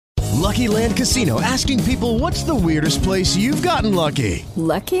Lucky Land Casino, asking people, what's the weirdest place you've gotten lucky?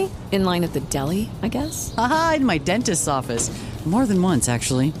 Lucky? In line at the deli, I guess? Aha, in my dentist's office. More than once,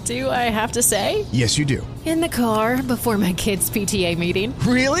 actually. Do I have to say? Yes, you do. In the car before my kids' PTA meeting.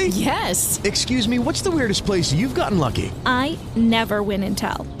 Really? Yes. Excuse me, what's the weirdest place you've gotten lucky? I never win and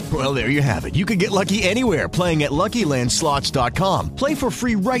tell. Well, there you have it. You can get lucky anywhere, playing at LuckyLandSlots.com. Play for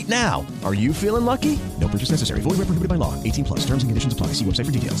free right now. Are you feeling lucky? No purchase necessary. Void where prohibited by law. 18 plus. Terms and conditions apply. See website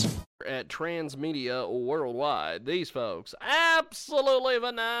for details. At Transmedia Worldwide, these folks, absolutely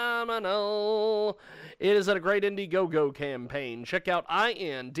phenomenal. It is a great Indiegogo campaign. Check out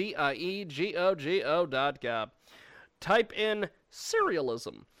INDIEGOGO.com. Type in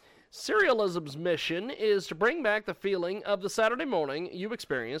serialism. Serialism's mission is to bring back the feeling of the Saturday morning you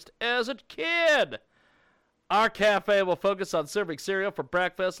experienced as a kid. Our cafe will focus on serving cereal for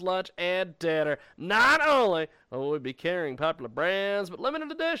breakfast, lunch, and dinner. Not only will we be carrying popular brands, but limited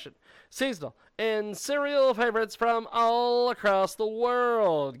edition, seasonal, and cereal favorites from all across the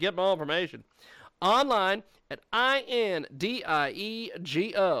world. Get more information online at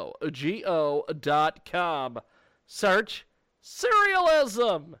INDIEGOGO.com. Search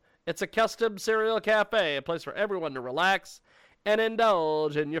Serialism. It's a custom cereal cafe, a place for everyone to relax and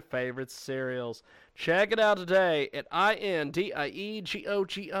indulge in your favorite cereals. Check it out today at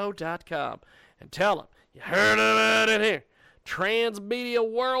INDIEGOGO.com and tell them you heard about it here. Transmedia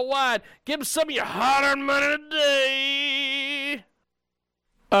Worldwide. Give them some of your hard-earned money today.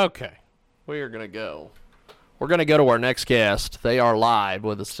 Okay, we are going to go. We're going to go to our next guest. They are live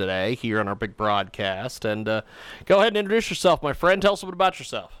with us today here on our big broadcast. And go ahead and introduce yourself, my friend. Tell us a bit about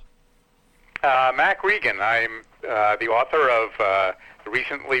yourself. Mac Regan. I'm the author of the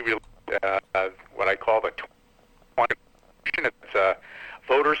recently released what I call the 20 It's a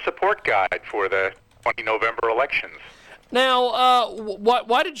voter support guide for the 20 November elections. Now,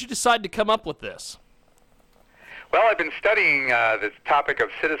 why did you decide to come up with this? Well, I've been studying this topic of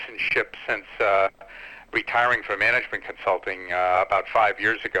citizenship since retiring from management consulting about 5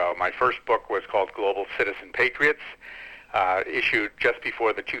 years ago. My first book was called Global Citizen Patriots, issued just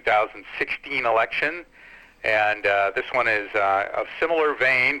before the 2016 election. And this one is of similar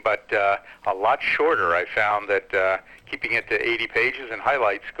vein, but a lot shorter. I found that keeping it to 80 pages and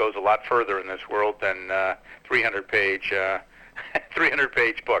highlights goes a lot further in this world than 300-page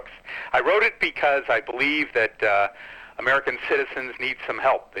 300-page books. I wrote it because I believe that American citizens need some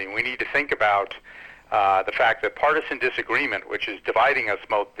help. We need to think about the fact that partisan disagreement, which is dividing us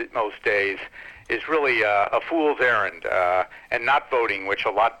most days, is really a fool's errand, and not voting, which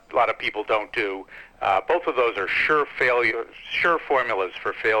a lot of people don't do. Both of those are sure formulas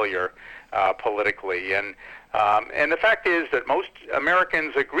for failure politically, and the fact is that most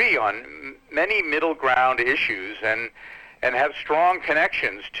Americans agree on many middle ground issues and have strong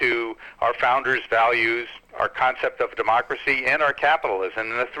connections to our founders' values, our concept of democracy, and our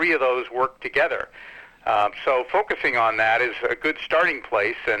capitalism, and the three of those work together. So focusing on that is a good starting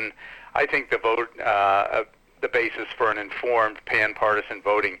place, and I think the basis for an informed pan-partisan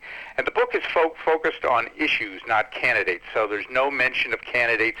voting. And the book is focused on issues, not candidates. So there's no mention of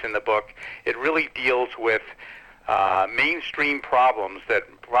candidates in the book. It really deals with mainstream problems that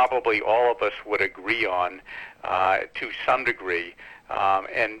probably all of us would agree on to some degree,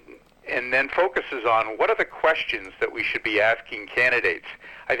 and then focuses on what are the questions that we should be asking candidates.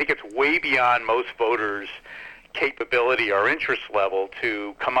 I think it's way beyond most voters' capability or interest level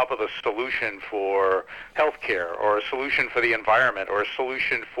to come up with a solution for health care or a solution for the environment or a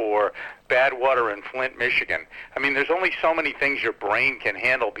solution for bad water in Flint, Michigan. I mean, there's only so many things your brain can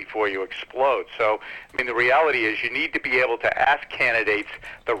handle before you explode. So, I mean, the reality is you need to be able to ask candidates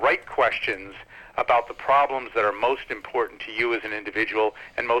the right questions about the problems that are most important to you as an individual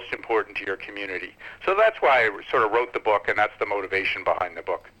and most important to your community. So that's why I sort of wrote the book, and that's the motivation behind the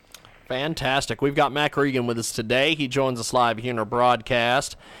book. Fantastic. We've got Mac Regan with us today. He joins us live here in our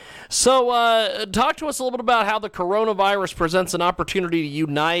broadcast. So talk to us a little bit about how the coronavirus presents an opportunity to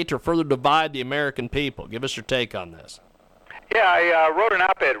unite or further divide the American people. Give us your take on this. Yeah, I wrote an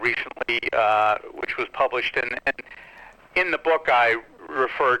op-ed recently, which was published, and in the book I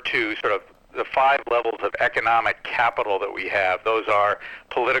refer to sort of the 5 levels of economic capital that we have. Those are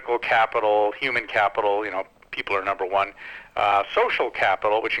political capital, human capital, people are number one, social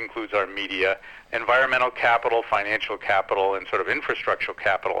capital, which includes our media, environmental capital, financial capital, and sort of infrastructural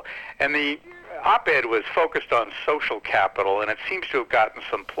capital. And the op-ed was focused on social capital, and it seems to have gotten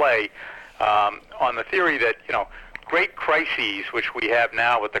some play on the theory that, great crises, which we have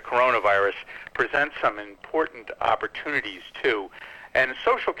now with the coronavirus, present some important opportunities too. And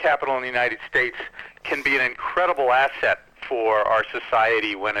social capital in the United States can be an incredible asset for our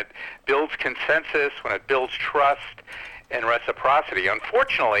society when it builds consensus, when it builds trust and reciprocity.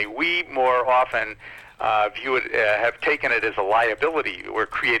 Unfortunately, we more often have taken it as a liability. We're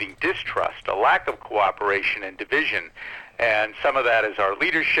creating distrust, a lack of cooperation and division. And some of that is our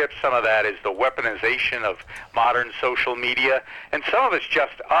leadership, some of that is the weaponization of modern social media, and some of it's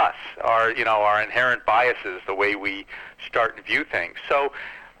just us, our inherent biases, the way we start and view things. So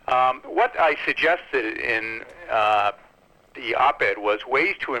what I suggested in the op-ed was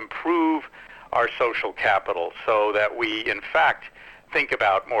ways to improve our social capital so that we, in fact, think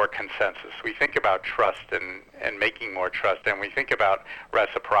about more consensus. We think about trust and making more trust, and we think about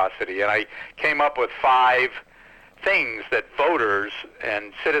reciprocity. And I came up with 5 things that voters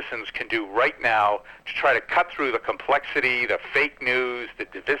and citizens can do right now to try to cut through the complexity, the fake news, the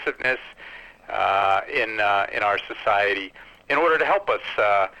divisiveness in our society in order to help us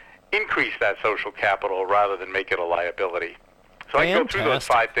increase that social capital rather than make it a liability. So I can go through those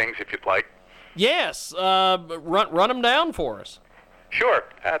 5 things if you'd like. Yes, run them down for us. Sure,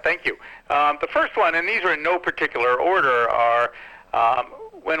 thank you. The first one, and these are in no particular order, are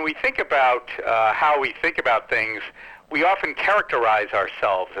when we think about how we think about things, we often characterize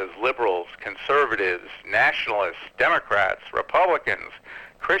ourselves as liberals, conservatives, nationalists, Democrats, Republicans,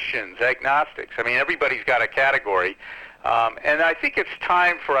 Christians, agnostics. I mean, everybody's got a category. And I think it's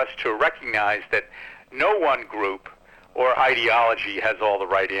time for us to recognize that no one group or ideology has all the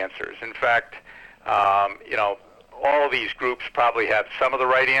right answers. In fact, all of these groups probably have some of the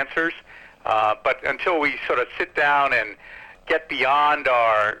right answers. But until we sort of sit down and get beyond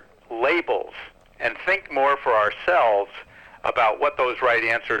our labels and think more for ourselves about what those right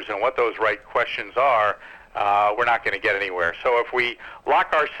answers and what those right questions are, we're not going to get anywhere. So if we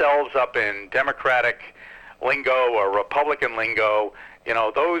lock ourselves up in Democratic lingo or Republican lingo,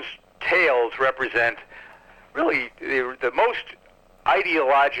 those tails represent really the most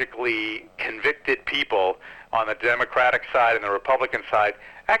ideologically convicted people on the Democratic side and the Republican side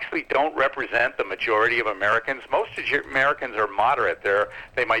actually don't represent the majority of Americans. Most Americans are moderate.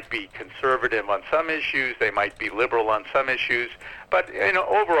 They might be conservative on some issues, they might be liberal on some issues, but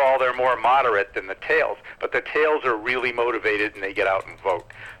overall they're more moderate than the tails. But the tails are really motivated and they get out and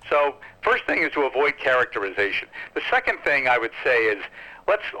vote. So first thing is to avoid characterization. The second thing I would say is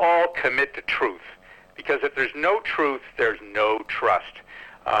let's all commit to truth, because if there's no truth, there's no trust.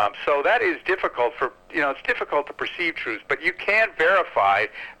 So that is difficult it's difficult to perceive truth, but you can verify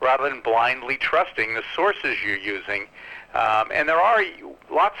rather than blindly trusting the sources you're using. And there are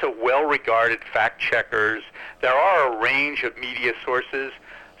lots of well-regarded fact checkers. There are a range of media sources.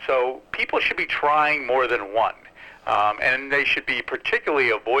 So people should be trying more than one. And they should be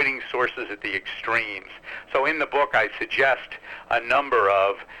particularly avoiding sources at the extremes. So in the book, I suggest a number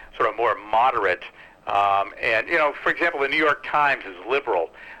of sort of more moderate for example, the New York Times is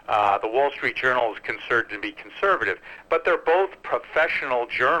liberal. The Wall Street Journal is considered to be conservative. But they're both professional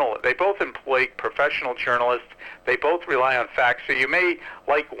journalists. They both employ professional journalists. They both rely on facts. So you may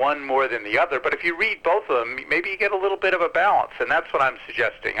like one more than the other. But if you read both of them, maybe you get a little bit of a balance. And that's what I'm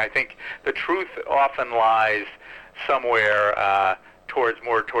suggesting. I think the truth often lies somewhere towards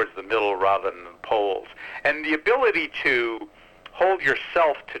the middle rather than the poles. And the ability to hold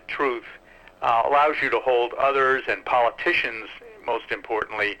yourself to truth allows you to hold others and politicians, most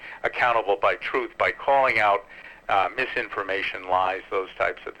importantly, accountable by truth, by calling out misinformation, lies, those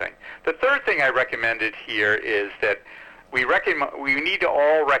types of things. The third thing I recommended here is that we need to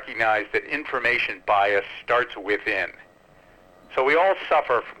all recognize that information bias starts within. So we all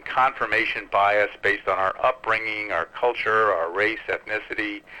suffer from confirmation bias based on our upbringing, our culture, our race,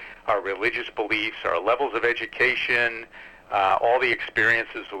 ethnicity, our religious beliefs, our levels of education, all the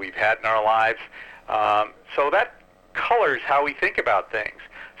experiences that we've had in our lives. So that colors how we think about things.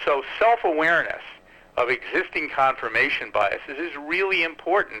 So self-awareness of existing confirmation biases is really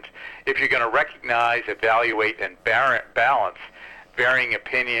important if you're going to recognize, evaluate, and balance varying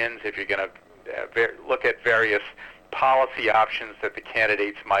opinions, if you're going to look at various policy options that the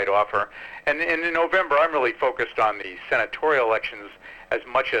candidates might offer. And in November, I'm really focused on the senatorial elections as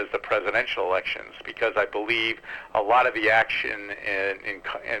much as the presidential elections, because I believe a lot of the action in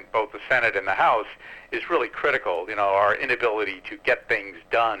both the Senate and the House is really critical. Our inability to get things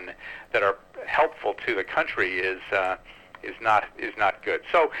done that are helpful to the country is not good.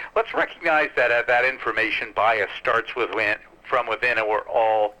 So let's recognize that that information bias starts from within, and we're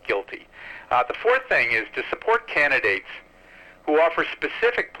all guilty. The fourth thing is to support candidates who offer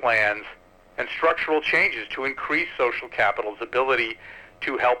specific plans and structural changes to increase social capital's ability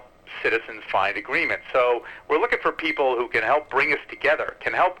to help citizens find agreement. So we're looking for people who can help bring us together,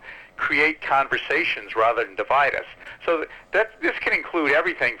 can help create conversations rather than divide us. So this can include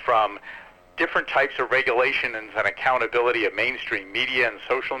everything from different types of regulations and accountability of mainstream media and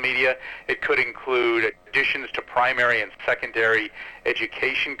social media. It could include additions to primary and secondary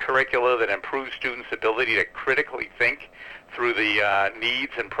education curricula that improve students' ability to critically think through the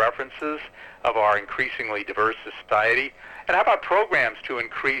needs and preferences of our increasingly diverse society. And how about programs to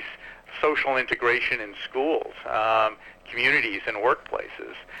increase social integration in schools, communities, and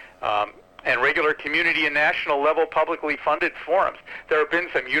workplaces? And regular community and national level publicly funded forums. There have been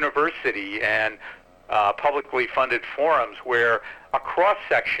some university and publicly funded forums where a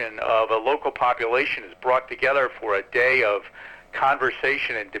cross-section of a local population is brought together for a day of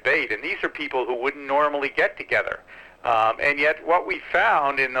conversation and debate. And these are people who wouldn't normally get together. And yet what we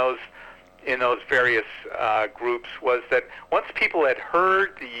found in those various groups was that once people had heard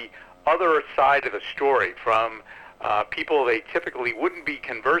the other side of the story from people they typically wouldn't be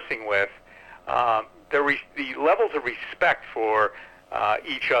conversing with, the levels of respect for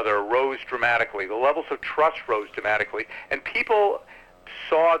each other rose dramatically. The levels of trust rose dramatically. And people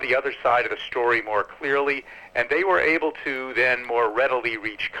saw the other side of the story more clearly, and they were able to then more readily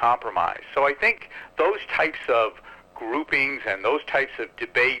reach compromise. So I think those types of groupings and those types of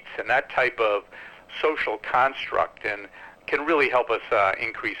debates and that type of social construct can really help us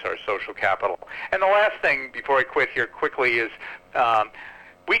increase our social capital. And the last thing before I quit here quickly is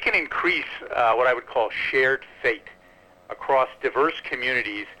we can increase what I would call shared fate across diverse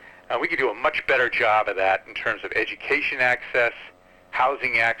communities. We can do a much better job of that in terms of education access,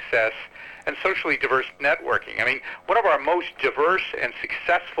 housing access, and socially diverse networking. I mean, one of our most diverse and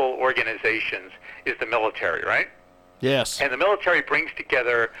successful organizations is the military, right? Yes. And the military brings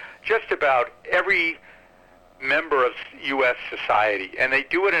together just about every member of U.S. society, and they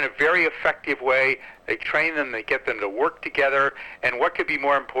do it in a very effective way. They train them, they get them to work together, and what could be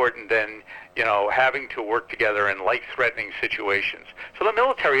more important than, having to work together in life-threatening situations? So the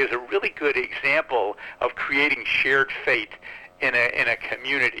military is a really good example of creating shared fate in a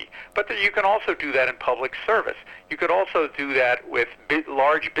community. But you can also do that in public service. You could also do that with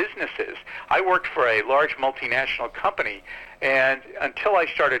large businesses. I worked for a large multinational company, and until I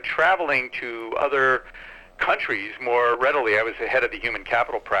started traveling to other countries more readily, I was the head of the human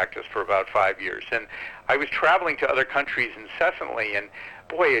capital practice for about 5 years, and I was traveling to other countries incessantly, and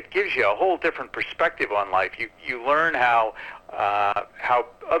boy, it gives you a whole different perspective on life. You learn how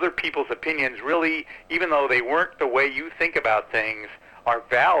other people's opinions really, even though they weren't the way you think about things, are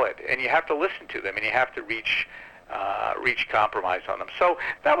valid, and you have to listen to them, and you have to reach compromise on them. So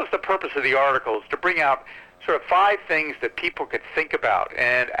that was the purpose of the article, is to bring out sort of 5 things that people could think about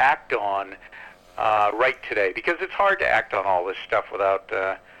and act on right today, because it's hard to act on all this stuff without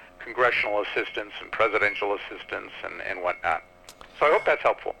congressional assistance and presidential assistance and whatnot. So I hope that's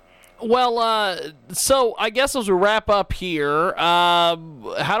helpful. Well, so I guess as we wrap up here,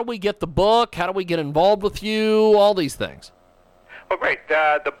 how do we get the book? How do we get involved with you? All these things. Well, great.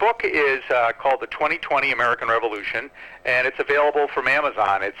 The book is called The 2020 American Revolution, and it's available from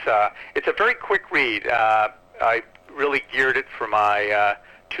Amazon. It's a very quick read. I really geared it for my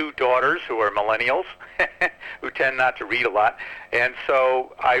 2 daughters who are millennials who tend not to read a lot. And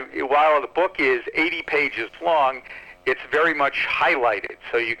so while the book is 80 pages long, it's very much highlighted.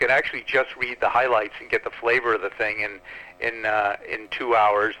 So you can actually just read the highlights and get the flavor of the thing in 2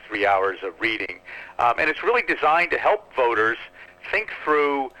 hours, 3 hours of reading. And it's really designed to help voters think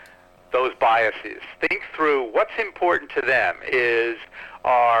through those biases, think through what's important to them. Is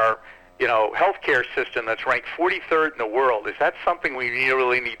our healthcare system that's ranked 43rd in the world, is that something we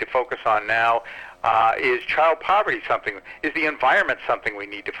really need to focus on now? Is child poverty something? Is the environment something we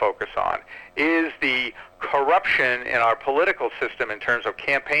need to focus on? Is the corruption in our political system in terms of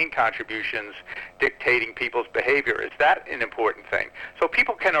campaign contributions dictating people's behavior, is that an important thing? So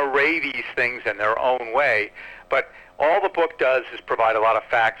people can array these things in their own way, but all the book does is provide a lot of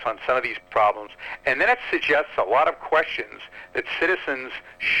facts on some of these problems, and then it suggests a lot of questions that citizens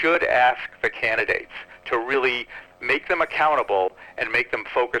should ask the candidates to really make them accountable and make them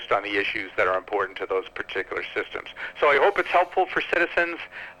focused on the issues that are important to those particular systems. So I hope it's helpful for citizens.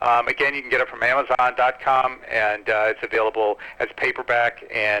 Again, you can get it from Amazon.com, and it's available as paperback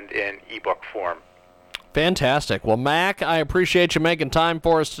and in ebook form. Fantastic. Well, Mac, I appreciate you making time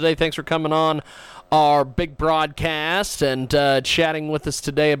for us today. Thanks for coming on our big broadcast and chatting with us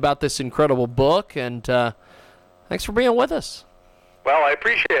today about this incredible book, and thanks for being with us. Well, I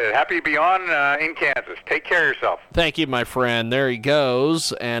appreciate it. Happy to be on in Kansas. Take care of yourself. Thank you, my friend. There he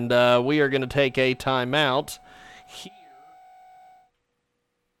goes, and we are going to take a timeout here.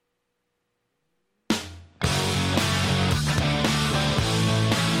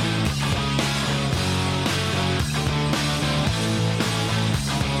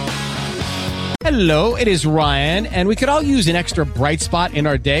 Hello, it is Ryan, and we could all use an extra bright spot in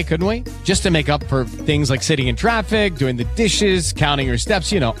our day, couldn't we? Just to make up for things like sitting in traffic, doing the dishes, counting your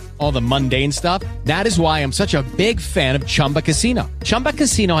steps, all the mundane stuff. That is why I'm such a big fan of Chumba Casino. Chumba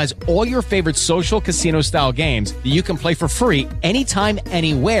Casino has all your favorite social casino-style games that you can play for free anytime,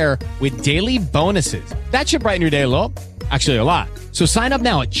 anywhere with daily bonuses. That should brighten your day a little. Actually, a lot. So sign up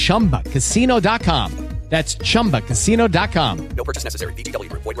now at ChumbaCasino.com. That's ChumbaCasino.com. No purchase necessary. VGW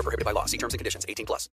Group. Void where prohibited by law. See terms and conditions. 18+.